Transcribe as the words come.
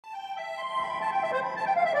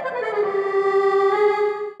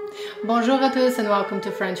Bonjour à tous and welcome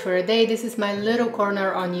to French for a Day. This is my little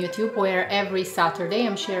corner on YouTube where every Saturday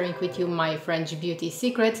I'm sharing with you my French beauty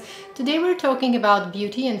secrets. Today we're talking about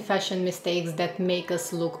beauty and fashion mistakes that make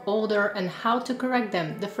us look older and how to correct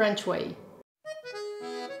them the French way.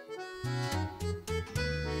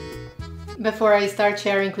 Before I start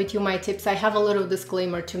sharing with you my tips, I have a little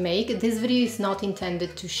disclaimer to make. This video is not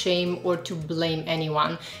intended to shame or to blame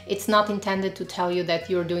anyone. It's not intended to tell you that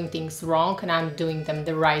you're doing things wrong and I'm doing them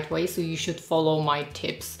the right way, so you should follow my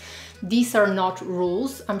tips. These are not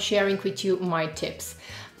rules. I'm sharing with you my tips.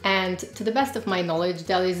 And to the best of my knowledge,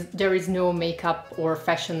 there is no makeup or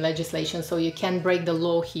fashion legislation, so you can break the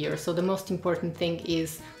law here. So the most important thing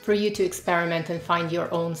is for you to experiment and find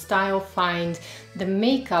your own style, find the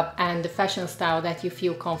makeup and the fashion style that you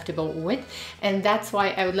feel comfortable with. And that's why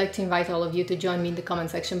I would like to invite all of you to join me in the comment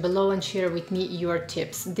section below and share with me your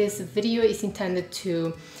tips. This video is intended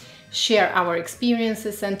to share our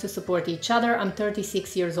experiences and to support each other. I'm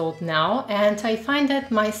 36 years old now and I find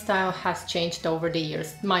that my style has changed over the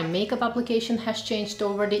years. My makeup application has changed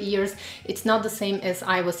over the years. It's not the same as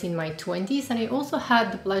I was in my 20s, and I also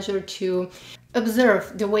had the pleasure to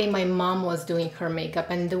observe the way my mom was doing her makeup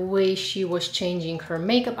and the way she was changing her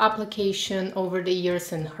makeup application over the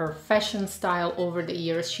years and her fashion style over the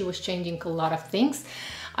years. She was changing a lot of things.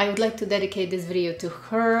 I would like to dedicate this video to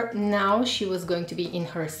her. Now she was going to be in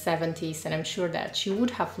her 70s and I'm sure that she would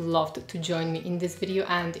have loved to join me in this video,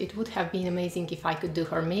 and it would have been amazing if I could do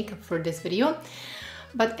her makeup for this video.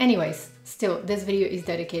 But anyways, still, this video is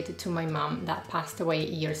dedicated to my mom that passed away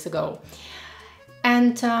years ago.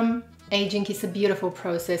 And aging is a beautiful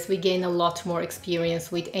process. We gain a lot more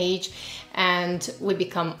experience with age and we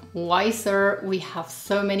become wiser. We have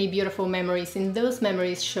so many beautiful memories, and those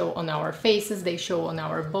memories show on our faces, they show on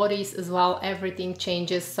our bodies as well. Everything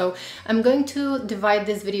changes. So I'm going to divide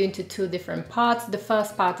this video into two different parts. The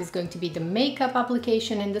first part is going to be the makeup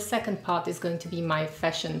application and the second part is going to be my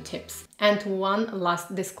fashion tips. And one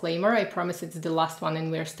last disclaimer, I promise it's the last one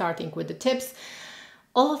and we're starting with the tips.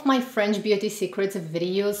 All of my French beauty secrets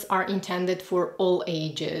videos are intended for all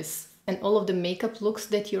ages, and all of the makeup looks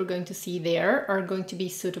that you're going to see there are going to be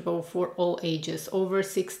suitable for all ages, over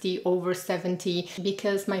 60, over 70,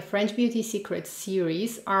 because my French beauty secrets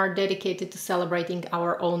series are dedicated to celebrating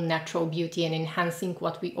our own natural beauty and enhancing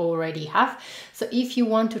what we already have. So if you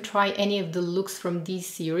want to try any of the looks from this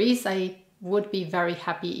series, I would be very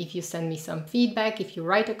happy if you send me some feedback, if you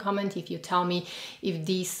write a comment, if you tell me if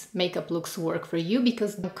these makeup looks work for you,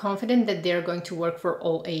 because I'm confident that they're going to work for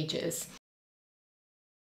all ages.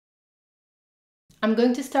 I'm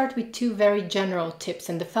going to start with two very general tips,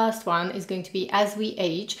 and the first one is going to be, as we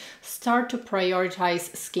age, start to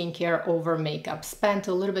prioritize skincare over makeup. Spend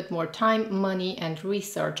a little bit more time, money and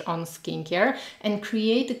research on skincare and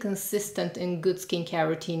create a consistent and good skincare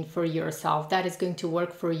routine for yourself that is going to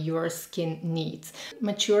work for your skin needs.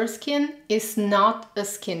 Mature skin is not a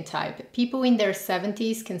skin type. People in their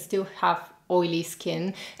 70s can still have oily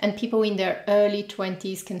skin, and people in their early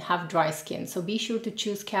 20s can have dry skin. So be sure to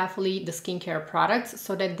choose carefully the skincare products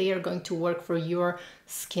so that they are going to work for your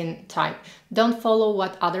skin type. Don't follow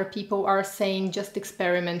what other people are saying, just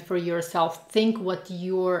experiment for yourself. Think what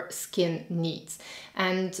your skin needs.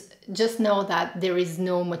 And just know that there is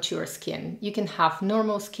no mature skin. You can have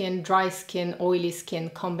normal skin, dry skin, oily skin,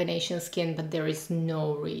 combination skin, but there is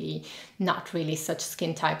not really such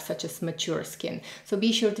skin type such as mature skin. So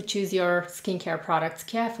be sure to choose your skincare products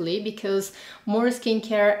carefully, because more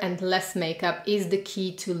skincare and less makeup is the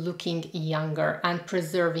key to looking younger and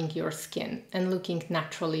preserving your skin and looking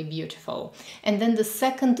naturally beautiful. And then the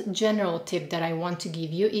second general tip that I want to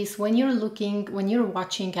give you is when you're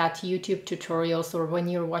watching at YouTube tutorials or when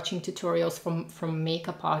you're watching tutorials from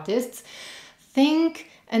makeup artists, think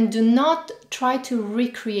and do not try to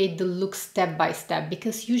recreate the look step by step,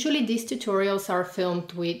 because usually these tutorials are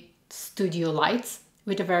filmed with studio lights,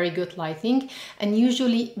 with a very good lighting, and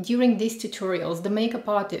usually during these tutorials the makeup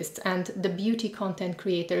artists and the beauty content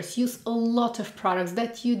creators use a lot of products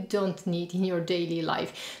that you don't need in your daily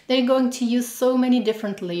life. They're going to use so many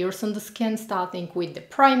different layers on the skin, starting with the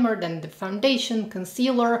primer, then the foundation,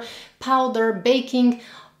 concealer, powder, baking.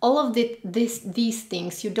 All of these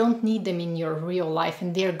things, you don't need them in your real life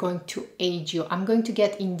and they're going to age you. I'm going to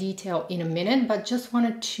get in detail in a minute, but just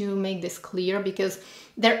wanted to make this clear because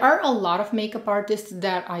there are a lot of makeup artists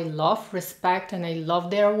that I love, respect, and I love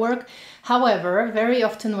their work. However, very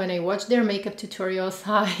often when I watch their makeup tutorials,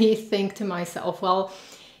 I think to myself, well,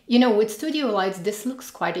 you know, with studio lights, this looks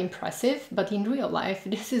quite impressive, but in real life,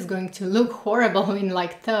 this is going to look horrible in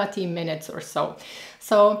like 30 minutes or so.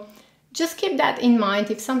 So Just keep that in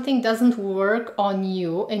mind. If something doesn't work on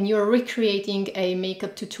you and you're recreating a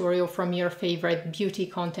makeup tutorial from your favorite beauty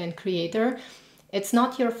content creator, it's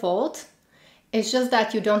not your fault. It's just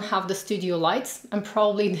that you don't have the studio lights and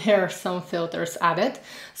probably there are some filters added.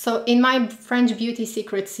 So in my French Beauty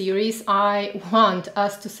Secret series, I want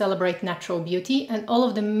us to celebrate natural beauty, and all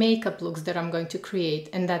of the makeup looks that I'm going to create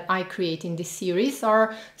and that I create in this series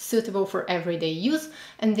are suitable for everyday use,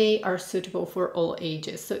 and they are suitable for all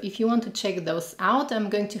ages. So if you want to check those out, I'm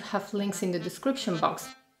going to have links in the description box.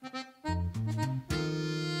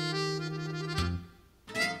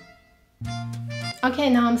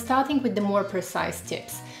 Okay, now I'm starting with the more precise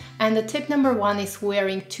tips. And the tip number one is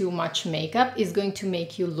wearing too much makeup is going to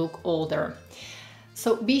make you look older.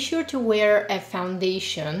 So be sure to wear a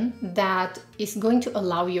foundation that is going to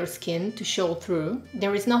allow your skin to show through.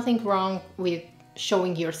 There is nothing wrong with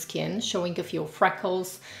showing your skin, showing a few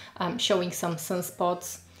freckles, showing some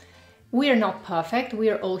sunspots. We are not perfect, we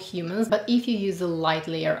are all humans, but if you use a light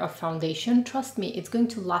layer of foundation, trust me, it's going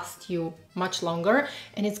to last you much longer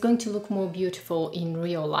and it's going to look more beautiful in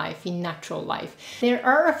real life, in natural life. There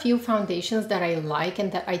are a few foundations that I like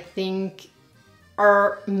and that I think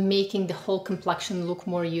are making the whole complexion look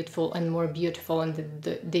more youthful and more beautiful, and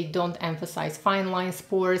they don't emphasize fine lines,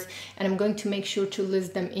 pores, and I'm going to make sure to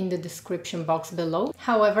list them in the description box below.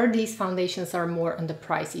 However, these foundations are more on the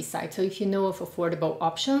pricey side, so if you know of affordable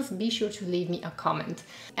options, be sure to leave me a comment.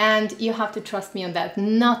 And you have to trust me on that,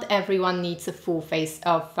 not everyone needs a full face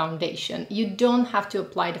of foundation. You don't have to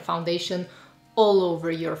apply the foundation all over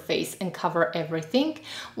your face and cover everything.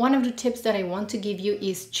 One of the tips that I want to give you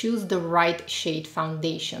is choose the right shade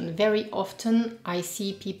foundation. Very often I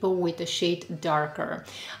see people with a shade darker.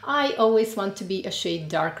 I always want to be a shade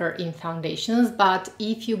darker in foundations, but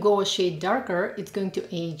if you go a shade darker, it's going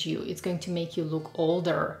to age you. It's going to make you look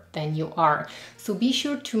older than you are. So be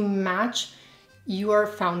sure to match your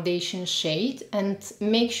foundation shade and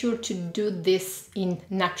make sure to do this in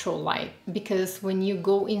natural light, because when you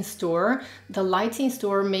go in store, the lights in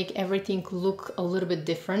store make everything look a little bit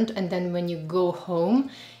different, and then when you go home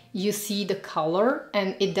you see the color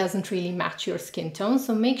and it doesn't really match your skin tone.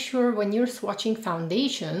 So make sure when you're swatching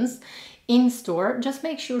foundations in store, just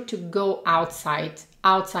make sure to go outside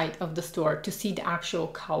of the store to see the actual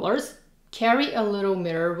colors. Carry a little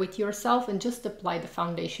mirror with yourself and just apply the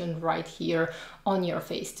foundation right here on your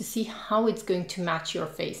face to see how it's going to match your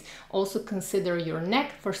face. Also consider your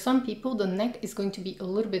neck. For some people, the neck is going to be a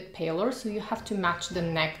little bit paler, so you have to match the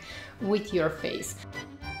neck with your face.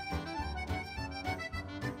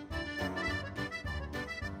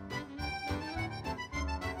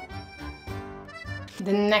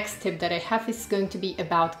 The next tip that I have is going to be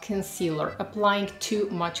about concealer, applying too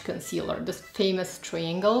much concealer. The famous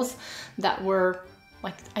triangles that were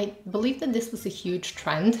like, I believe that this was a huge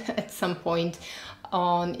trend at some point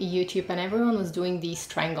on YouTube and everyone was doing these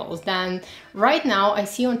triangles. Then right now I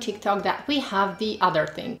see on TikTok that we have the other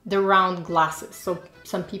thing, the round glasses. So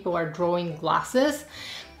some people are drawing glasses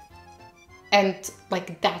and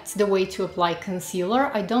like that's the way to apply concealer.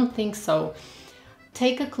 I don't think so.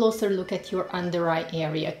 Take a closer look at your under eye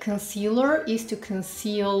area. Concealer is to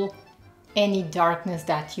conceal any darkness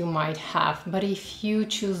that you might have, but if you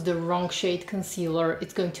choose the wrong shade concealer,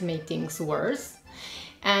 it's going to make things worse.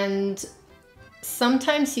 And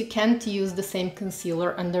sometimes you can't use the same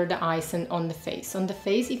concealer under the eyes and on the face. On the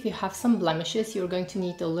face, if you have some blemishes, you're going to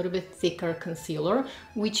need a little bit thicker concealer,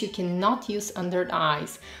 which you cannot use under the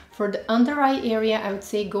eyes. For the under eye area, I would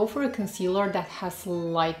say go for a concealer that has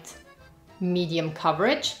light medium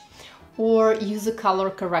coverage, or use a color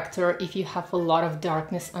corrector if you have a lot of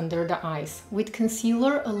darkness under the eyes. With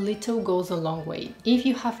concealer, a little goes a long way. If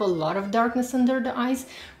you have a lot of darkness under the eyes,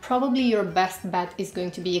 probably your best bet is going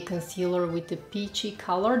to be a concealer with a peachy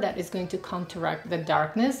color that is going to counteract the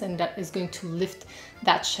darkness and that is going to lift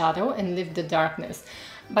that shadow and lift the darkness.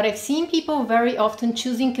 But I've seen people very often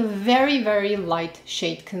choosing a very, very light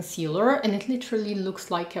shade concealer and it literally looks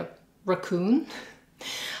like a raccoon.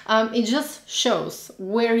 It just shows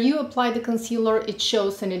where you apply the concealer, it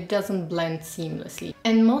shows and it doesn't blend seamlessly.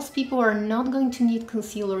 And most people are not going to need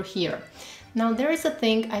concealer here. Now there is a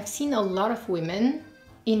thing, I've seen a lot of women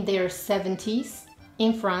in their 70s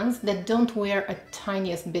in France that don't wear a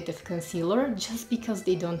tiniest bit of concealer just because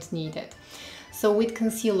they don't need it. So with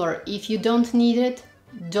concealer, if you don't need it,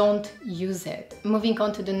 don't use it. Moving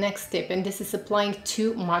on to the next tip, and this is applying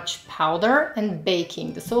too much powder and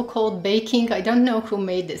baking. The so-called baking, I don't know who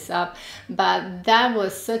made this up, but that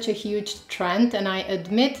was such a huge trend, and I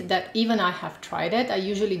admit that even I have tried it. I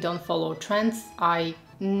usually don't follow trends. I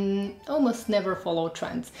almost never follow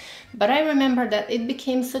trends. But I remember that it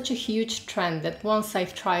became such a huge trend that once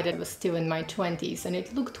I've tried it, I was still in my 20s and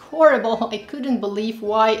it looked horrible. I couldn't believe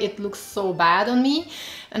why it looks so bad on me.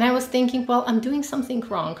 And I was thinking, well, I'm doing something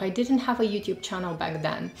wrong. I didn't have a YouTube channel back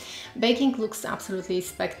then. Baking looks absolutely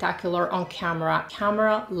spectacular on camera.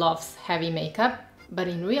 Camera loves heavy makeup, but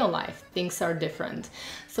in real life, things are different.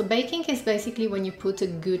 So baking is basically when you put a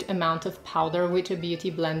good amount of powder with a beauty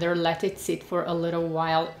blender, let it sit for a little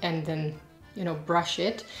while and then, you know, brush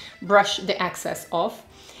the excess off.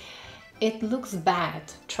 It looks bad,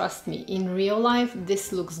 trust me. In real life,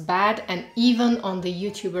 this looks bad, and even on the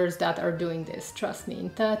YouTubers that are doing this, trust me,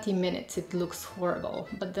 in 30 minutes it looks horrible.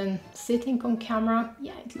 But then sitting on camera,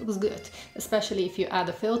 yeah, it looks good. Especially if you add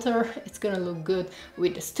a filter, it's gonna look good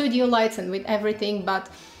with the studio lights and with everything, but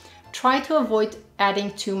try to avoid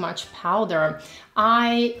adding too much powder.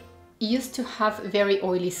 I used to have very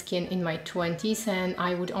oily skin in my 20s and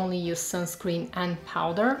I would only use sunscreen and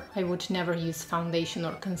powder. I would never use foundation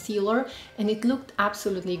or concealer, and it looked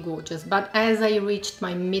absolutely gorgeous. But as I reached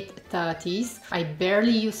my mid-30s, I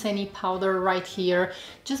barely use any powder right here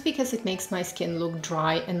just because it makes my skin look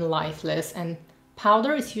dry and lifeless, and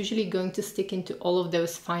powder is usually going to stick into all of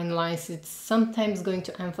those fine lines. It's sometimes going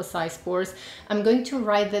to emphasize pores. I'm going to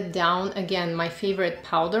write that down again, my favorite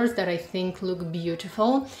powders that I think look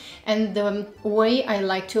beautiful. And the way I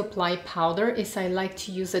like to apply powder is I like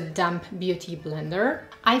to use a damp beauty blender.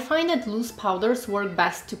 I find that loose powders work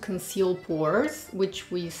best to conceal pores,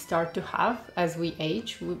 which we start to have as we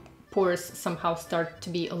age. Pores somehow start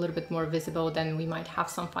to be a little bit more visible, then we might have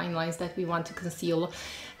some fine lines that we want to conceal.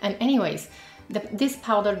 And anyways, this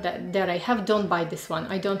powder that I have, don't buy this one.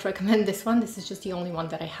 I don't recommend this one. This is just the only one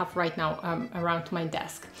that I have right now around my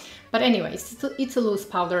desk. But anyways, it's a loose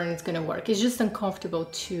powder and it's gonna work. It's just uncomfortable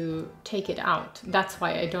to take it out. That's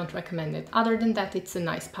why I don't recommend it. Other than that, it's a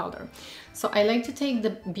nice powder. So I like to take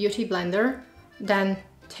the beauty blender, then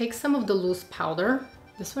take some of the loose powder.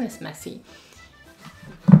 This one is messy.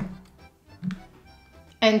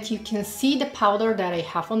 And you can see the powder that I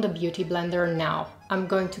have on the beauty blender now. I'm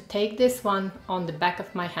going to take this one on the back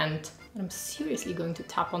of my hand. I'm seriously going to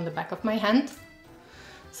tap on the back of my hand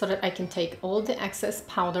so that I can take all the excess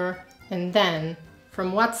powder, and then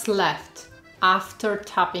from what's left after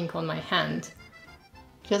tapping on my hand,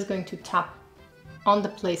 just going to tap on the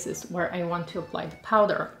places where I want to apply the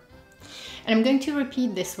powder. And I'm going to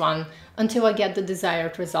repeat this one until I get the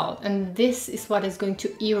desired result. And this is what is going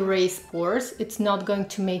to erase pores. It's not going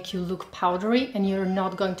to make you look powdery, and you're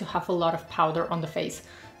not going to have a lot of powder on the face.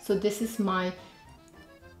 So this is my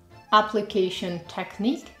application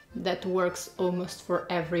technique that works almost for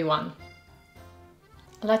everyone.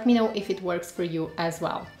 Let me know if it works for you as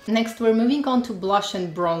well. Next, we're moving on to blush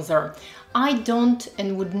and bronzer. I don't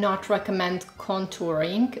and would not recommend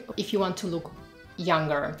contouring if you want to look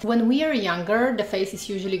younger. When we are younger, the face is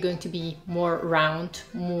usually going to be more round,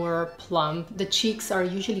 more plump. The cheeks are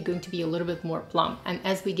usually going to be a little bit more plump. And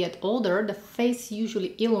as we get older, the face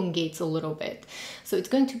usually elongates a little bit. So it's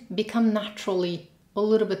going to become naturally a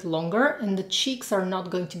little bit longer, and the cheeks are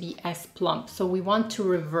not going to be as plump. So we want to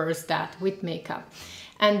reverse that with makeup.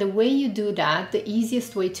 And the way you do that, the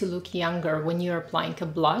easiest way to look younger when you're applying a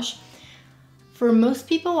blush, for most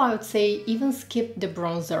people, I would say even skip the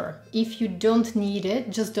bronzer. If you don't need it,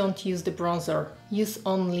 just don't use the bronzer. Use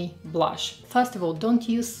only blush. First of all, don't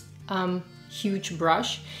use huge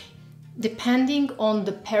brush. Depending on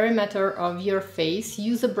the perimeter of your face,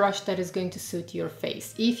 use a brush that is going to suit your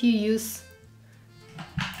face. If you use,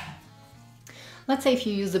 let's say if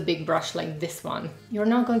you use a big brush like this one, you're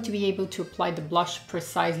not going to be able to apply the blush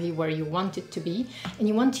precisely where you want it to be, and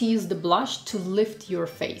you want to use the blush to lift your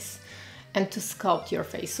face and to sculpt your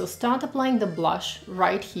face. So start applying the blush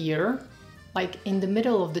right here, like in the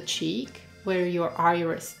middle of the cheek where your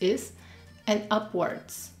iris is, and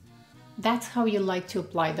upwards. That's how you like to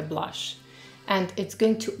apply the blush, and it's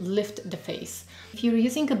going to lift the face. If you're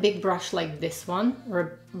using a big brush like this one, or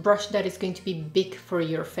a brush that is going to be big for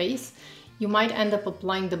your face, you might end up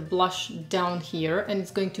applying the blush down here and it's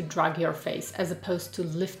going to drag your face as opposed to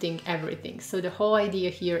lifting everything. So the whole idea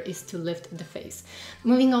here is to lift the face.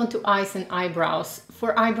 Moving on to eyes and eyebrows.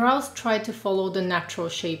 For eyebrows, try to follow the natural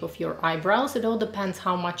shape of your eyebrows. It all depends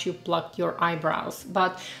how much you plucked your eyebrows,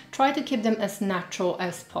 but try to keep them as natural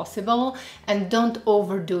as possible and don't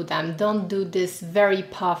overdo them. Don't do this very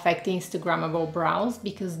perfect Instagrammable brows,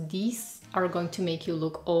 because these are going to make you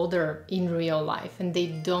look older in real life and they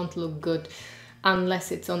don't look good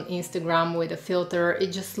unless it's on Instagram with a filter.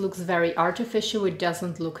 It just looks very artificial, it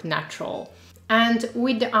doesn't look natural. And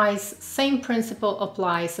with the eyes, same principle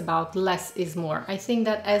applies about less is more. I think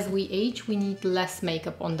that as we age, we need less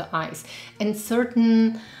makeup on the eyes. And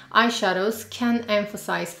certain eyeshadows can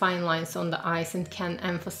emphasize fine lines on the eyes and can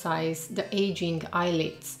emphasize the aging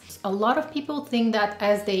eyelids. A lot of people think that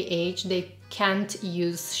as they age, they can't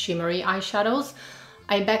use shimmery eyeshadows.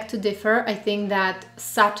 I beg to differ. I think that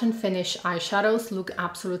satin finish eyeshadows look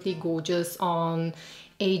absolutely gorgeous on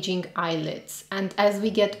aging eyelids, and as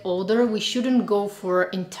we get older we shouldn't go for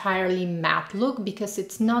entirely matte look, because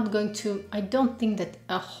it's not going to, I don't think that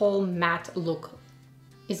a whole matte look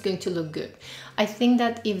is going to look good. I think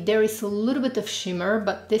that if there is a little bit of shimmer,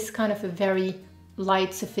 but this kind of a very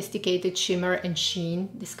light sophisticated shimmer and sheen,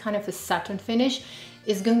 this kind of a satin finish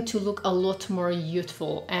is going to look a lot more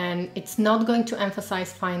youthful, and it's not going to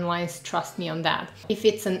emphasize fine lines, trust me on that. If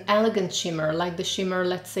it's an elegant shimmer, like the shimmer,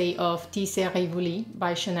 let's say, of Tissé Rivoli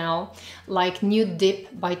by Chanel, like Nude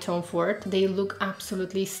Dip by Tom Ford, they look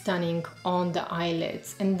absolutely stunning on the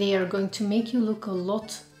eyelids, and they are going to make you look a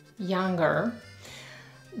lot younger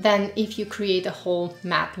than if you create a whole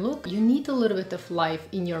matte look. You need a little bit of life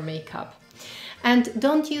in your makeup. And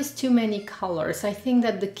don't use too many colors. I think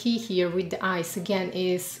that the key here with the eyes, again,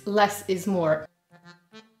 is less is more.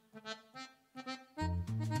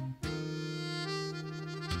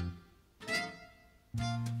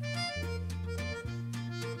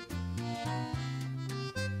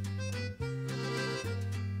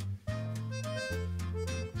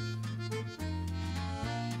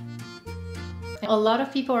 A lot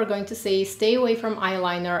of people are going to say stay away from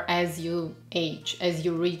eyeliner as you age, as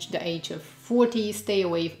you reach the age of 40, stay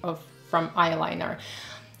away from eyeliner.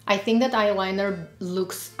 I think that eyeliner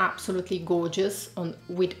looks absolutely gorgeous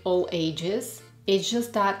with all ages. It's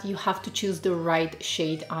just that you have to choose the right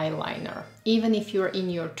shade eyeliner. Even if you're in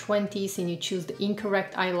your 20s and you choose the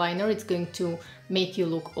incorrect eyeliner, it's going to make you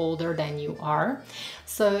look older than you are.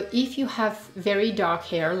 So if you have very dark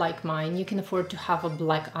hair like mine, you can afford to have a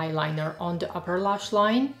black eyeliner on the upper lash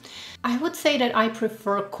line. I would say that I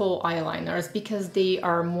prefer kohl eyeliners because they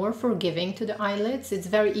are more forgiving to the eyelids. It's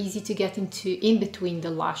very easy to get in between the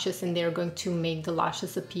lashes, and they're going to make the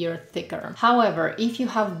lashes appear thicker. However, if you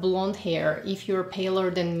have blonde hair, if you're paler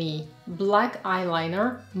than me, black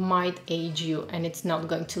eyeliner might age you and it's not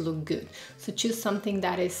going to look good. So choose something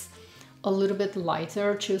that is a little bit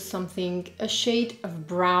lighter, choose something, a shade of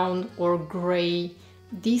brown or gray.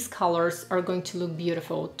 These colors are going to look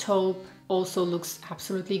beautiful. Taupe also looks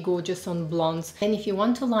absolutely gorgeous on blondes. And if you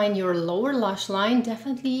want to line your lower lash line,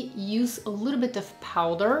 definitely use a little bit of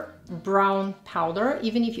powder, brown powder,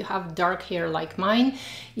 even if you have dark hair like mine.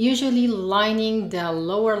 Usually lining the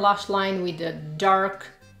lower lash line with a dark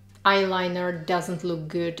eyeliner doesn't look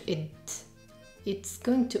good. It's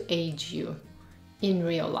going to age you. In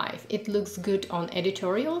real life, it looks good on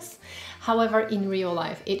editorials. However, in real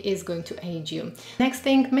life, it is going to age you. Next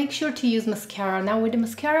thing, make sure to use mascara. Now with the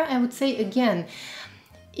mascara, I would say again,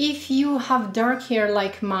 if you have dark hair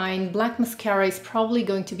like mine, black mascara is probably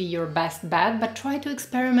going to be your best bet, but try to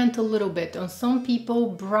experiment a little bit. On some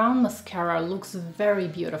people, brown mascara looks very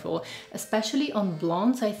beautiful, especially on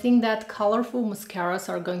blondes. I think that colorful mascaras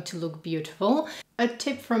are going to look beautiful. A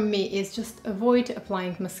tip from me is just avoid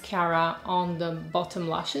applying mascara on the bottom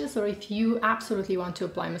lashes, or if you absolutely want to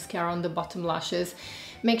apply mascara on the bottom lashes,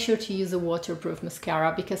 make sure to use a waterproof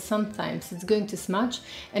mascara, because sometimes it's going to smudge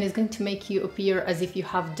and it's going to make you appear as if you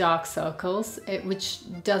have dark circles, which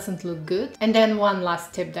doesn't look good. And then one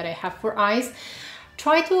last tip that I have for eyes.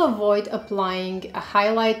 Try to avoid applying a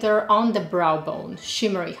highlighter on the brow bone,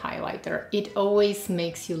 shimmery highlighter. It always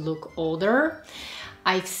makes you look older.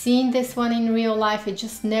 I've seen this one in real life, it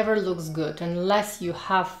just never looks good unless you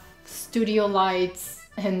have studio lights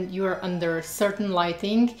and you're under certain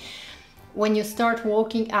lighting. When you start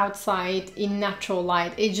walking outside in natural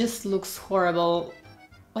light, it just looks horrible.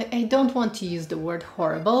 Like, I don't want to use the word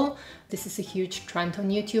horrible. This is a huge trend on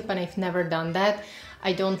YouTube and I've never done that.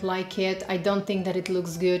 I don't like it. I don't think that it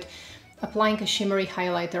looks good. Applying a shimmery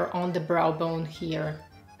highlighter on the brow bone here.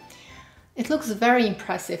 It looks very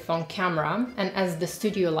impressive on camera, and as the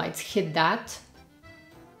studio lights hit that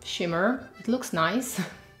shimmer, it looks nice,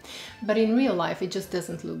 but in real life it just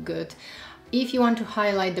doesn't look good. If you want to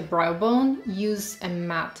highlight the brow bone, use a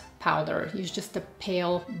matte powder. Use just a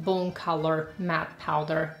pale bone color matte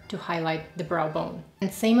powder to highlight the brow bone.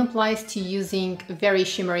 And same applies to using a very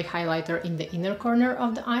shimmery highlighter in the inner corner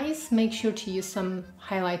of the eyes. Make sure to use some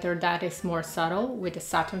highlighter that is more subtle with a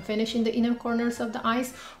satin finish in the inner corners of the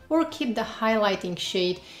eyes, or keep the highlighting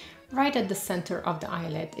shade right at the center of the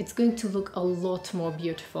eyelid. It's going to look a lot more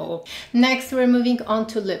beautiful. Next, we're moving on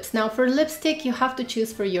to lips. Now for lipstick, you have to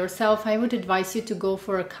choose for yourself. I would advise you to go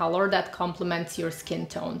for a color that complements your skin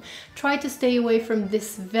tone. Try to stay away from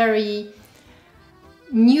this very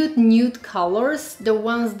nude colors, the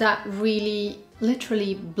ones that really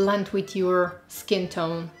literally blend with your skin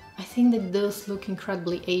tone. I think that those look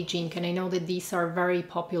incredibly aging, and I know that these are very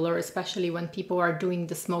popular, especially when people are doing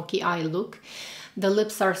the smoky eye look. The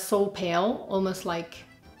lips are so pale, almost like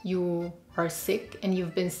you are sick and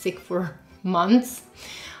you've been sick for months.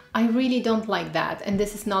 I really don't like that, and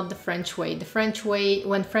this is not the French way. The French way,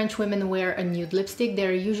 when French women wear a nude lipstick,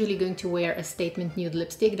 they're usually going to wear a statement nude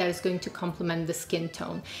lipstick that is going to complement the skin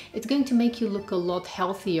tone. It's going to make you look a lot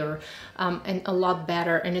healthier and a lot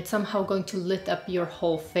better, and it's somehow going to lit up your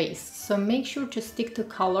whole face. So make sure to stick to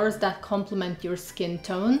colors that complement your skin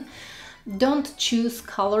tone. Don't choose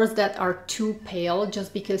colors that are too pale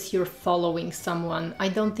just because you're following someone. I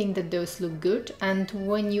don't think that those look good, and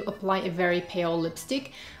when you apply a very pale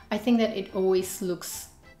lipstick, I think that it always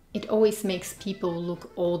makes people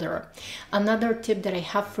look older. Another tip that I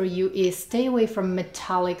have for you is stay away from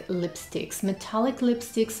metallic lipsticks. Metallic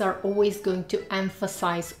lipsticks are always going to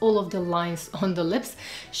emphasize all of the lines on the lips.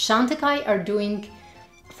 Chantecaille are doing,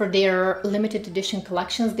 for their limited edition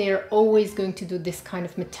collections, they are always going to do this kind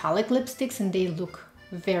of metallic lipsticks, and they look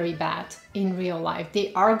very bad in real life.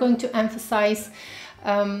 They are going to emphasize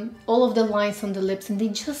all of the lines on the lips, and they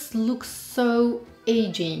just look so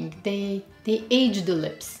aging. They age the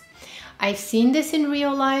lips. I've seen this in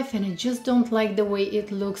real life, and I just don't like the way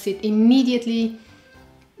it looks. It immediately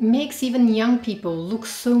makes even young people look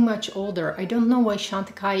so much older. I don't know why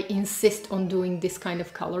Chantecaille insist on doing this kind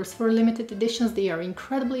of colors for limited editions. They are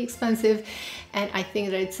incredibly expensive, and I think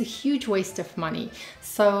that it's a huge waste of money.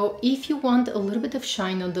 So if you want a little bit of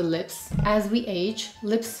shine on the lips, as we age,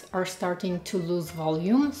 lips are starting to lose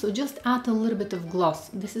volume, so just add a little bit of gloss.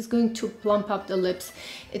 This is going to plump up the lips.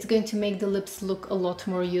 It's going to make the lips look a lot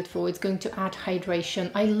more youthful. It's going to add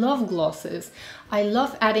hydration. I love glosses. I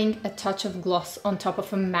love adding a touch of gloss on top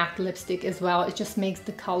of a matte lipstick as well. It just makes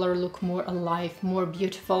the color look more alive, more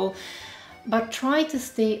beautiful. But try to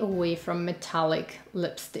stay away from metallic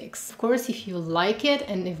lipsticks. Of course, if you like it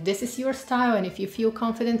and if this is your style and if you feel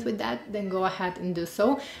confident with that, then go ahead and do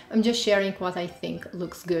so. I'm just sharing what I think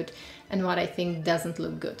looks good and what I think doesn't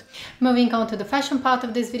look good. Moving on to the fashion part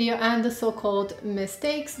of this video and the so-called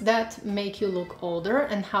mistakes that make you look older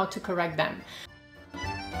and how to correct them.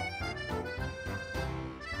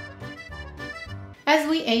 As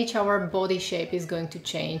we age, our body shape is going to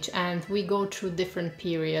change, and we go through different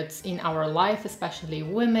periods in our life, especially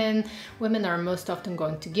women. Women are most often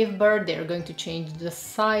going to give birth, they're going to change the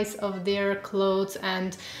size of their clothes,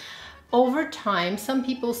 and over time, some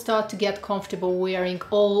people start to get comfortable wearing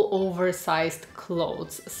all oversized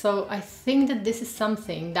clothes. So I think that this is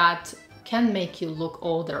something that can make you look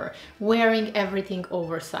older, wearing everything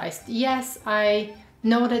oversized. Yes, I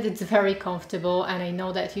know that it's very comfortable, and I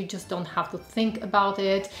know that you just don't have to think about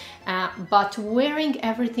it, but wearing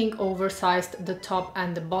everything oversized, the top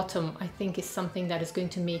and the bottom, I think is something that is going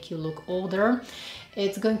to make you look older.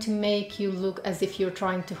 It's going to make you look as if you're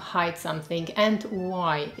trying to hide something. And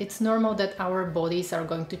why? It's normal that our bodies are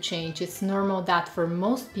going to change. It's normal that for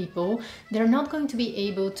most people, they're not going to be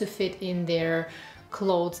able to fit in their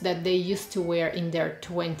clothes that they used to wear in their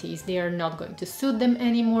 20s. They are not going to suit them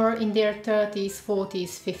anymore in their 30s,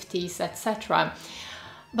 40s, 50s, etc.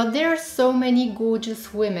 But there are so many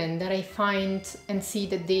gorgeous women that I find and see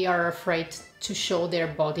that they are afraid to show their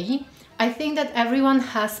body. I think that everyone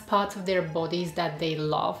has parts of their bodies that they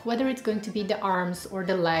love, whether it's going to be the arms or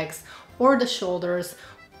the legs or the shoulders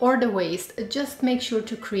or the waist. Just make sure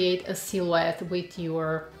to create a silhouette with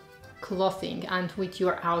your clothing and with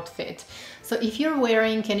your outfit. So if you're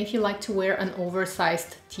wearing, and if you like to wear an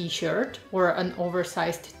oversized t-shirt or an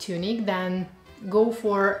oversized tunic, then go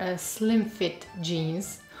for a slim fit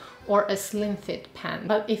jeans or a slim fit pant.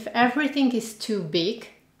 But if everything is too big,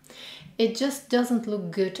 it just doesn't look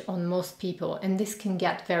good on most people, and this can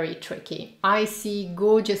get very tricky. I see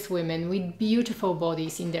gorgeous women with beautiful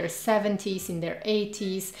bodies in their 70s, in their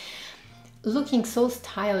 80s, looking so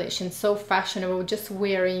stylish and so fashionable, just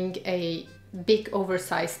wearing a big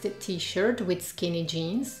oversized t-shirt with skinny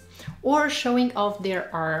jeans or showing off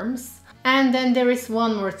their arms. And then there is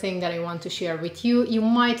one more thing that I want to share with you. You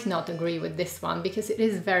might not agree with this one because it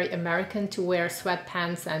is very American to wear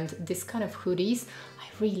sweatpants and this kind of hoodies. I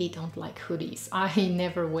really don't like hoodies. I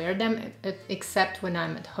never wear them except when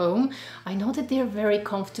I'm at home. I know that they're very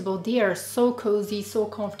comfortable. They are so cozy, so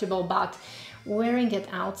comfortable, but wearing it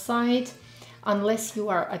outside, unless you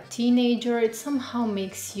are a teenager, it somehow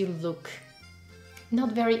makes you look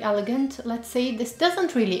not very elegant, let's say. This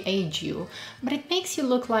doesn't really age you, but it makes you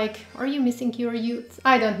look like, are you missing your youth?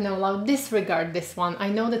 I don't know, I'll disregard this one. I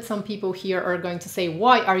know that some people here are going to say,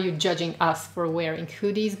 why are you judging us for wearing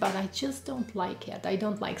hoodies? But I just don't like it. I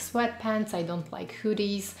don't like sweatpants, I don't like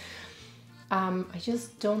hoodies. I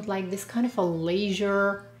just don't like this kind of a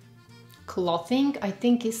leisure clothing. I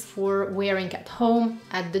think is for wearing at home,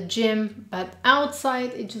 at the gym, but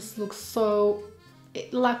outside it just looks so,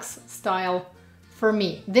 it lacks style. For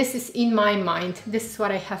me, this is in my mind. This is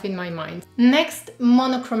what I have in my mind. Next,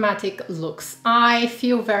 monochromatic looks. I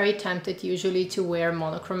feel very tempted usually to wear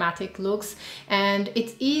monochromatic looks, and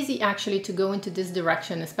it's easy actually to go into this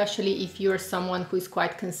direction, especially if you're someone who is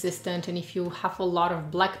quite consistent and if you have a lot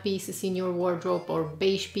of black pieces in your wardrobe or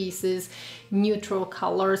beige pieces, neutral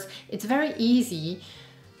colors. It's very easy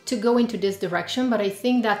to go into this direction, but I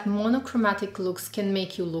think that monochromatic looks can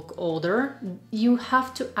make you look older. You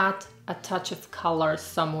have to add a touch of color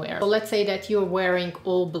somewhere. So let's say that you're wearing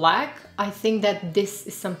all black. I think that this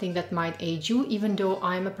is something that might age you, even though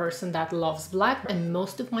I'm a person that loves black and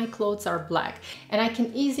most of my clothes are black. And I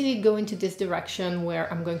can easily go into this direction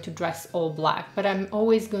where I'm going to dress all black, but I'm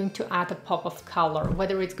always going to add a pop of color,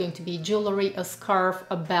 whether it's going to be jewelry, a scarf,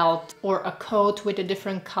 a belt, or a coat with a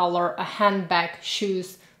different color, a handbag,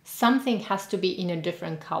 shoes. Something has to be in a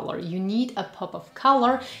different color. You need a pop of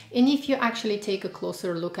color, and if you actually take a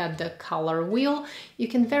closer look at the color wheel, you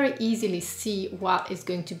can very easily see what is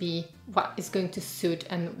going to suit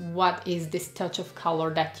and what is this touch of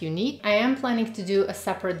color that you need. I am planning to do a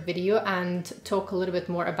separate video and talk a little bit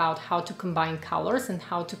more about how to combine colors and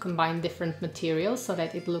how to combine different materials so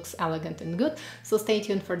that it looks elegant and good. So stay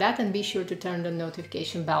tuned for that and be sure to turn the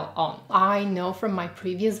notification bell on. I know from my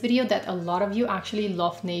previous video that a lot of you actually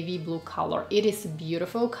love navy blue color. It is a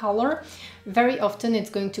beautiful color. Very often it's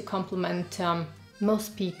going to complement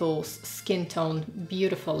most people's skin tone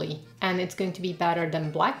beautifully, and it's going to be better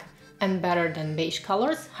than black and better than beige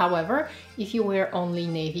colors. However, if you wear only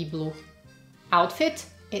navy blue outfit,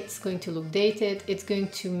 it's going to look dated, it's going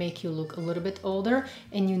to make you look a little bit older,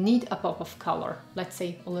 and you need a pop of color. Let's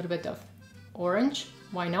say a little bit of orange,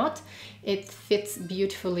 why not? It fits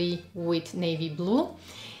beautifully with navy blue.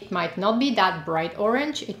 It might not be that bright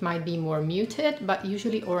orange, it might be more muted, but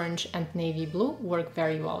usually orange and navy blue work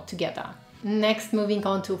very well together. Next, moving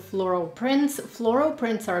on to floral prints. Floral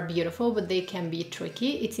prints are beautiful, but they can be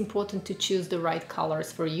tricky. It's important to choose the right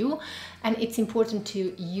colors for you, and it's important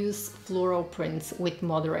to use floral prints with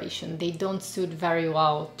moderation. They don't suit very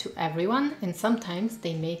well to everyone, and sometimes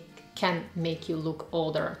they can make you look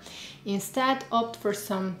older. Instead, opt for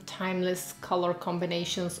some timeless color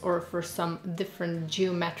combinations or for some different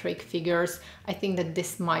geometric figures. I think that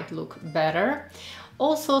this might look better.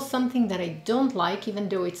 Also, something that I don't like, even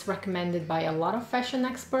though it's recommended by a lot of fashion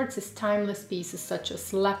experts, is timeless pieces such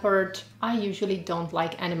as leopard. I usually don't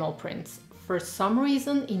like animal prints. For some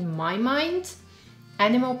reason, in my mind,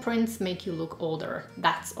 animal prints make you look older.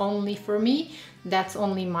 That's only for me, that's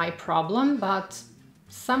only my problem, but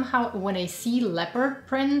somehow when I see leopard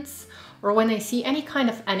prints or when I see any kind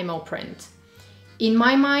of animal print, in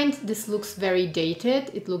my mind, this looks very dated,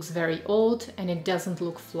 it looks very old, and it doesn't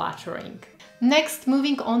look flattering. Next,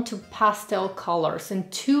 moving on to pastel colors,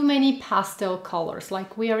 and too many pastel colors,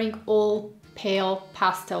 like wearing all pale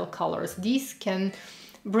pastel colors. These can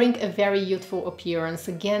bring a very youthful appearance,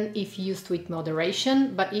 again, if used with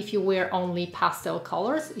moderation, but if you wear only pastel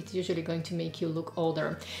colors, it's usually going to make you look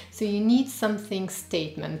older. So you need something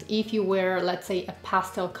statement. If you wear, let's say, a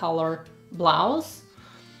pastel color blouse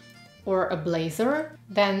or a blazer,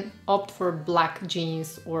 then opt for black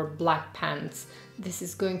jeans or black pants. This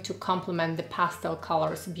is going to complement the pastel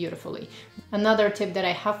colors beautifully. Another tip that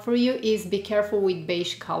I have for you is be careful with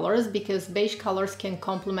beige colors, because beige colors can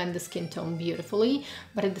complement the skin tone beautifully,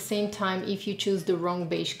 but at the same time, if you choose the wrong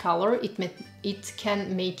beige color, it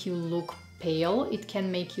can make you look pale, it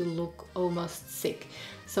can make you look almost sick.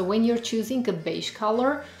 So when you're choosing a beige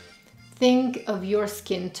color, think of your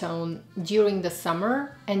skin tone during the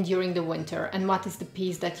summer and during the winter, and what is the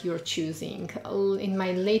piece that you're choosing. In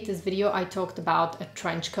my latest video, I talked about a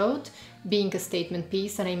trench coat being a statement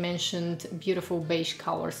piece, and I mentioned beautiful beige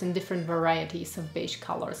colors and different varieties of beige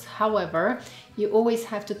colors. However, you always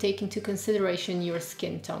have to take into consideration your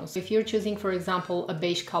skin tone. So if you're choosing, for example, a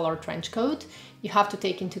beige color trench coat, you have to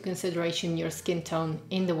take into consideration your skin tone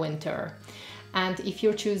in the winter. And if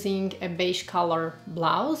you're choosing a beige color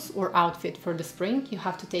blouse or outfit for the spring, you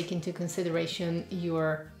have to take into consideration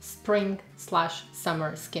your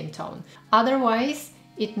spring/summer skin tone. Otherwise,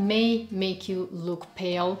 it may make you look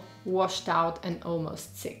pale, washed out, and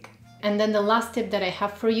almost sick. And then the last tip that I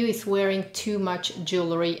have for you is wearing too much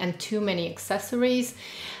jewelry and too many accessories.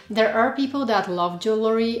 There are people that love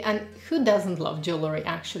jewelry, and who doesn't love jewelry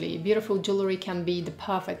actually? Beautiful jewelry can be the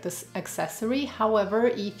perfect accessory. However,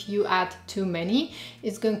 if you add too many,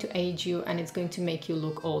 it's going to age you and it's going to make you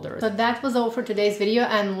look older. So that was all for today's video,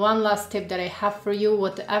 and one last tip that I have for you: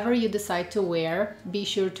 whatever you decide to wear, be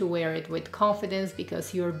sure to wear it with confidence,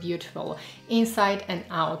 because you're beautiful inside and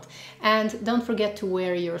out. And don't forget to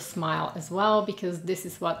wear your smile as well, because this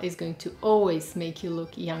is what is going to always make you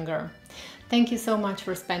look younger. Thank you so much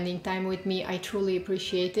for spending time with me. I truly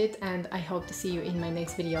appreciate it, and I hope to see you in my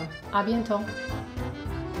next video. A bientôt!